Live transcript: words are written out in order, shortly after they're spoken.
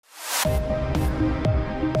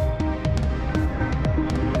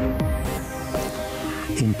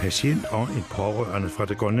En patient og en pårørende fra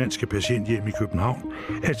det grønlandske patienthjem i København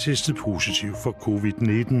er testet positiv for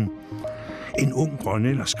covid-19. En ung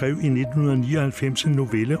grønlænder skrev i 1999 en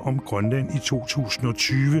novelle om Grønland i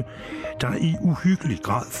 2020, der i uhyggelig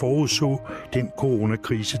grad forudså den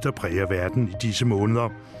coronakrise, der præger verden i disse måneder.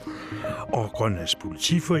 Og Grønlands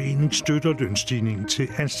Politiforening støtter lønstigningen til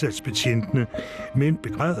anstaltsbetjentene, men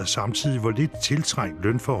begræder samtidig, hvor lidt tiltrængt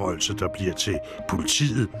lønforhøjelse der bliver til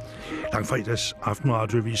politiet. Langfredags Aften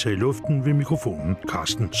Radioavisen i luften ved mikrofonen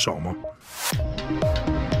Carsten Sommer.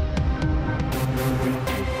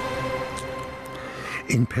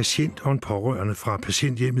 En patient og en pårørende fra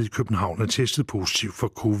patienthjemmet i København er testet positiv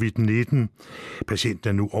for covid-19. Patienten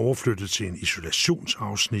er nu overflyttet til en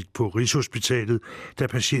isolationsafsnit på Rigshospitalet, da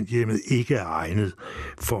patienthjemmet ikke er egnet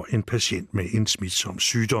for en patient med en smitsom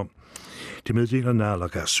sygdom. Det meddeler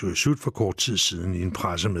Nunaata for kort tid siden i en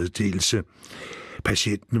pressemeddelelse.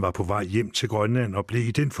 Patienten var på vej hjem til Grønland og blev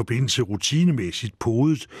i den forbindelse rutinemæssigt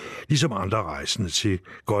podet, ligesom andre rejsende til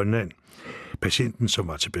Grønland. Patienten, som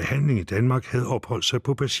var til behandling i Danmark, havde opholdt sig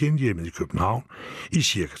på patienthjemmet i København i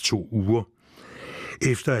cirka 2 uger.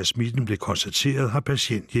 Efter at smitten blev konstateret, har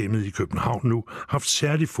patienthjemmet i København nu haft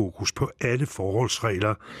særlig fokus på alle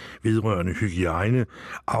forholdsregler vedrørende hygiejne,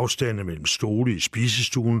 afstande mellem stole i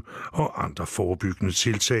spisestuen og andre forebyggende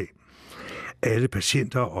tiltag. Alle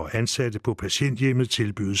patienter og ansatte på patienthjemmet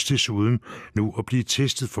tilbydes desuden nu at blive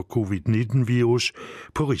testet for covid-19-virus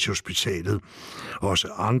på Rigshospitalet. Også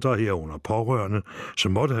andre herunder pårørende,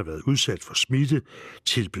 som måtte have været udsat for smitte,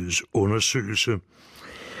 tilbydes undersøgelse.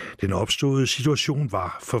 Den opståede situation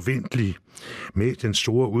var forventelig. Med den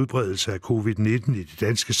store udbredelse af covid-19 i det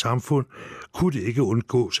danske samfund kunne det ikke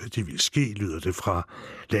undgås, at det ville ske, lyder det fra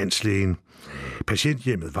landslægen.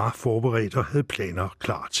 Patienthjemmet var forberedt og havde planer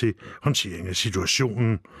klar til håndtering af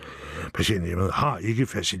situationen. Patienthjemmet har ikke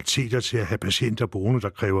faciliteter til at have patienter boende, der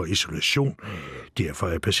kræver isolation. Derfor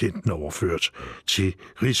er patienten overført til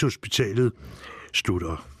Rigshospitalet,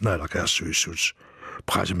 slutter Naalakkersuisuts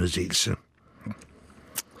pressemeddelelse.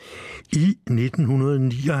 I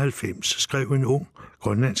 1999 skrev en ung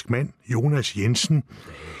grønlandsk mand, Jonas Jensen,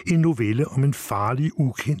 en novelle om en farlig,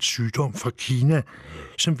 ukendt sygdom fra Kina,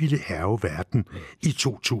 som ville hærge verden i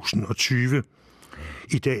 2020.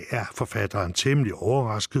 I dag er forfatteren temmelig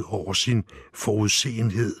overrasket over sin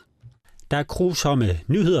forudseendhed. Der er grusomme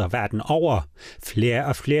nyheder verden over. Flere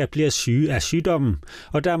og flere bliver syge af sygdommen,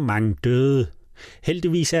 og der er mange døde.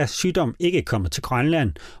 Heldigvis er sygdommen ikke kommet til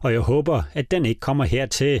Grønland, og jeg håber, at den ikke kommer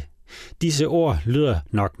hertil. Disse ord lyder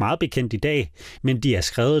nok meget bekendt i dag, men de er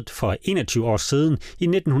skrevet for 21 år siden i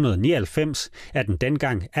 1999 af den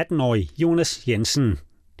dengang 18-årige Jonas Jensen.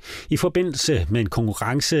 I forbindelse med en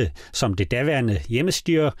konkurrence, som det daværende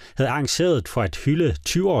hjemmestyre havde arrangeret for at hylde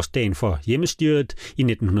 20-årsdagen for hjemmestyret i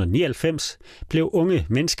 1999, blev unge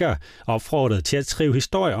mennesker opfordret til at skrive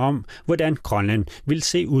historier om, hvordan Grønland ville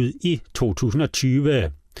se ud i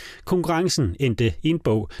 2020. Konkurrencen endte i en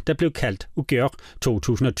bog, der blev kaldt Ugjør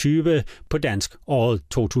 2020, på dansk året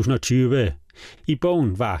 2020. I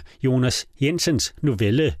bogen var Jonas Jensens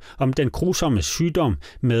novelle om den grusomme sygdom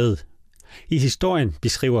med. I historien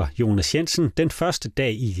beskriver Jonas Jensen den første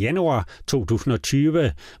dag i januar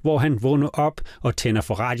 2020, hvor han vågner op og tænder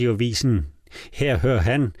for Radioavisen. Her hører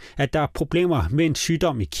han, at der er problemer med en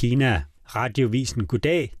sygdom i Kina. Radioavisen,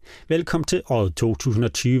 goddag. Velkommen til året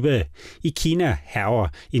 2020. I Kina hærger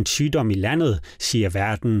en sygdom i landet, siger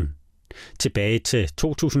verden. Tilbage til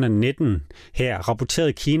 2019. Her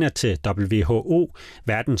rapporterede Kina til WHO,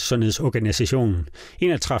 Verdens Sundhedsorganisation,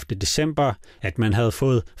 31. december, at man havde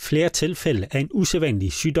fået flere tilfælde af en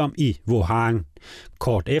usædvanlig sygdom i Wuhan.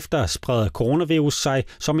 Kort efter spreder coronavirus sig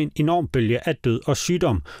som en enorm bølge af død og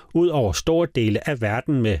sygdom ud over store dele af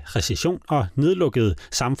verden med recession og nedlukkede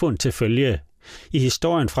samfund til følge. I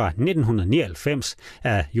historien fra 1999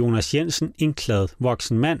 er Jonas Jensen en glad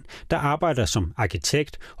voksen mand, der arbejder som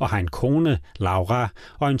arkitekt og har en kone, Laura,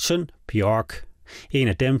 og en søn, Bjørk. En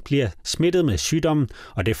af dem bliver smittet med sygdommen,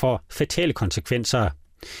 og det får fatale konsekvenser.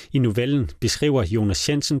 I novellen beskriver Jonas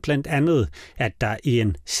Jensen blandt andet, at der i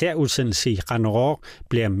en særudsendelse i Radioa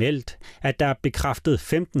bliver meldt, at der er bekræftet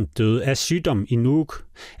 15 døde af sygdom i Nuuk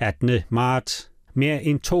 18. marts. Mere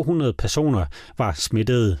end 200 personer var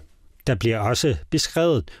smittede. Der bliver også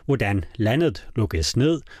beskrevet, hvordan landet lukkes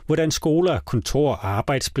ned, hvordan skoler, kontorer og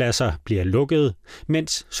arbejdspladser bliver lukket,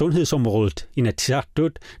 mens sundhedsområdet i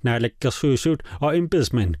Inatsisartut, Naalakkersuisut og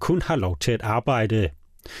embedsmænd kun har lov til at arbejde.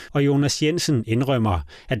 Og Jonas Jensen indrømmer,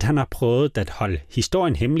 at han har prøvet at holde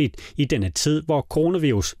historien hemmeligt i denne tid, hvor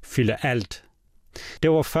coronavirus fylder alt.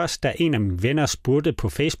 Det var først, da en af mine venner spurgte på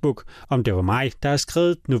Facebook, om det var mig, der havde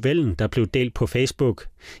skrevet novellen, der blev delt på Facebook.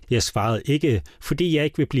 Jeg svarede ikke, fordi jeg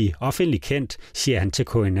ikke vil blive offentligt kendt, siger han til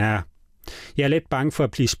KNR. Jeg er lidt bange for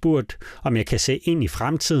at blive spurgt, om jeg kan se ind i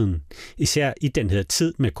fremtiden. Især i den her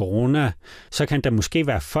tid med corona, så kan der måske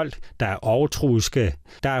være folk, der er overtroiske.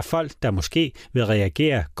 Der er folk, der måske vil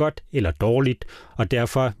reagere godt eller dårligt, og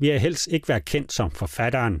derfor vil jeg helst ikke være kendt som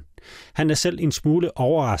forfatteren. Han er selv en smule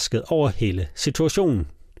overrasket over hele situationen.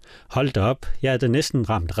 Hold da op, jeg havde næsten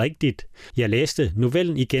ramt rigtigt. Jeg læste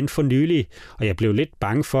novellen igen for nylig, og jeg blev lidt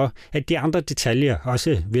bange for, at de andre detaljer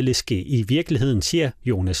også ville ske i virkeligheden, siger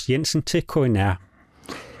Jonas Jensen til KNR.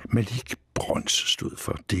 Malik Brøns stod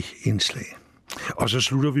for det indslag. Og så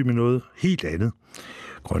slutter vi med noget helt andet.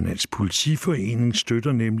 Grønlands Politiforening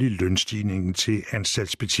støtter nemlig lønstigningen til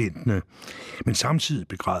anstaltsbetjentene. Men samtidig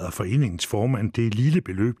begræder foreningens formand det lille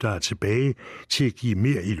beløb, der er tilbage til at give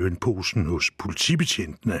mere i lønposen hos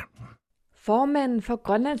politibetjentene. Formanden for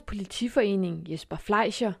Grønlands Politiforening, Jesper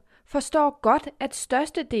Fleischer, forstår godt, at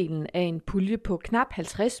størstedelen af en pulje på knap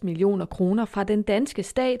 50 millioner kroner fra den danske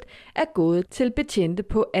stat er gået til betjente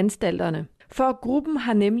på anstalterne. For gruppen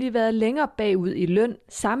har nemlig været længere bagud i løn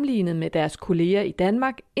sammenlignet med deres kolleger i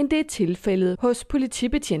Danmark, end det er tilfældet hos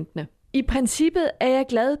politibetjentene. I princippet er jeg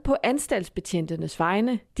glad på anstaltsbetjentenes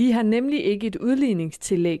vegne. De har nemlig ikke et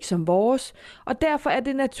udligningstillæg som vores, og derfor er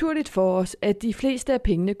det naturligt for os, at de fleste af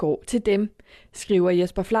pengene går til dem, skriver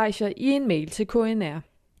Jesper Fleischer i en mail til KNR.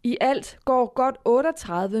 I alt går godt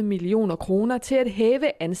 38 millioner kroner til at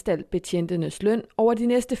hæve anstaltsbetjentenes løn over de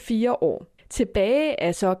næste 4 år. Tilbage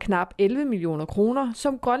er så knap 11 millioner kroner,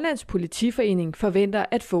 som Grønlands Politiforening forventer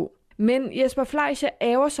at få. Men Jesper Fleischer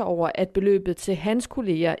ærger sig over, at beløbet til hans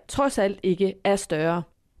kolleger trods alt ikke er større.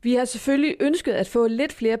 Vi har selvfølgelig ønsket at få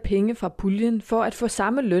lidt flere penge fra puljen for at få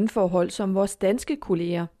samme lønforhold som vores danske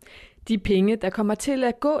kolleger. De penge, der kommer til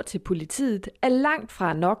at gå til politiet, er langt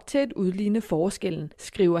fra nok til at udligne forskellen,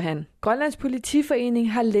 skriver han. Grønlands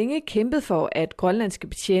Politiforening har længe kæmpet for, at grønlandske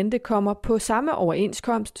betjente kommer på samme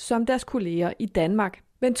overenskomst som deres kolleger i Danmark.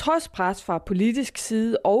 Men trods pres fra politisk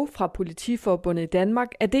side og fra Politiforbundet i Danmark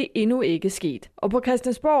er det endnu ikke sket. Og på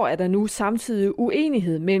Christiansborg er der nu samtidig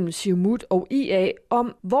uenighed mellem Siumut og IA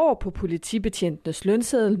om, hvor på politibetjentenes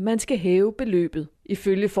lønseddel man skal hæve beløbet.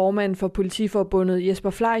 Ifølge formanden for Politiforbundet Jesper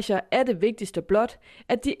Fleischer er det vigtigste blot,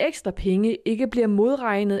 at de ekstra penge ikke bliver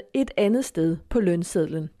modregnet et andet sted på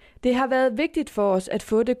lønsedlen. Det har været vigtigt for os at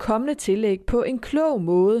få det kommende tillæg på en klog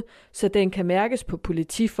måde, så den kan mærkes på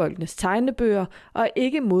politifolkenes tegnebøger og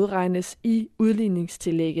ikke modregnes i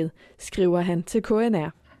udligningstillægget, skriver han til KNR.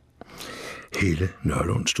 Helle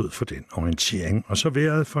Nørlund stod for den orientering, og så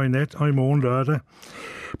vejret for i nat og i morgen lørdag.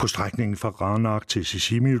 På strækningen fra Qaanaaq til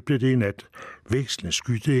Sisimiut blev det i nat vekslende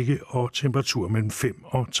skydække og temperatur mellem 5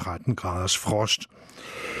 og 13 graders frost.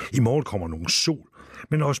 I morgen kommer nogen sol,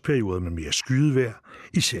 men også perioder med mere skydevejr,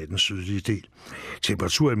 især den sydlige del.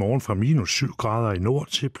 Temperatur i morgen fra -7 grader i nord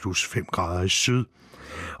til +5 grader i syd.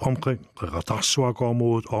 Omkring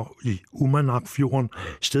Radioa-området og i Uummannaq-fjorden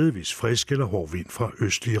stedvis frisk eller hård vind fra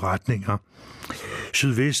østlige retninger.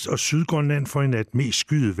 Sydvest og Sydgrønland får i nat mest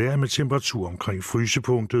skyet vejr med temperatur omkring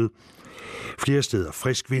frysepunktet. Flere steder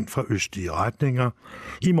frisk vind fra østlige retninger.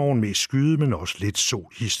 I morgen mest skyet, men også lidt sol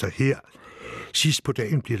hister her. Sidst på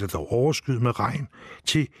dagen bliver der dog overskyet med regn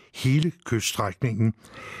til hele kyststrækningen.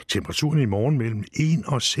 Temperaturen i morgen mellem 1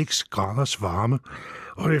 og 6 graders varme,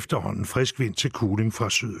 og efterhånden frisk vind til kuling fra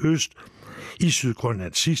sydøst. I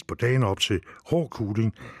Sydgrønland sidst på dagen op til hård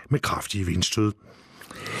kuling med kraftige vindstød.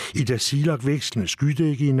 I Tasiilaq vekslende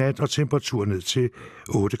skydække i nat og temperatur ned til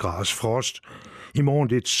 8 graders frost. I morgen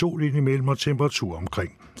lidt sol indimellem og temperatur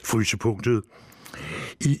omkring frysepunktet.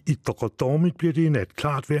 I Ittoqqortoormiit bliver det i nat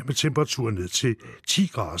klart vejr med temperatur ned til 10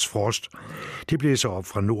 graders frost. Det blæser op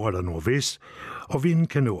fra nord eller nordvest, og vinden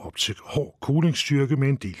kan nå op til hård kulingsstyrke med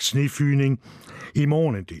en del snefyning. I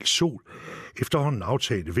morgen en del sol, efterhånden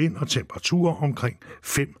aftagende vind og temperaturer omkring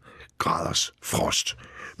 5 graders frost.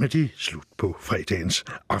 Men det er slut på fredagens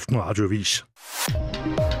Aften Radioavis.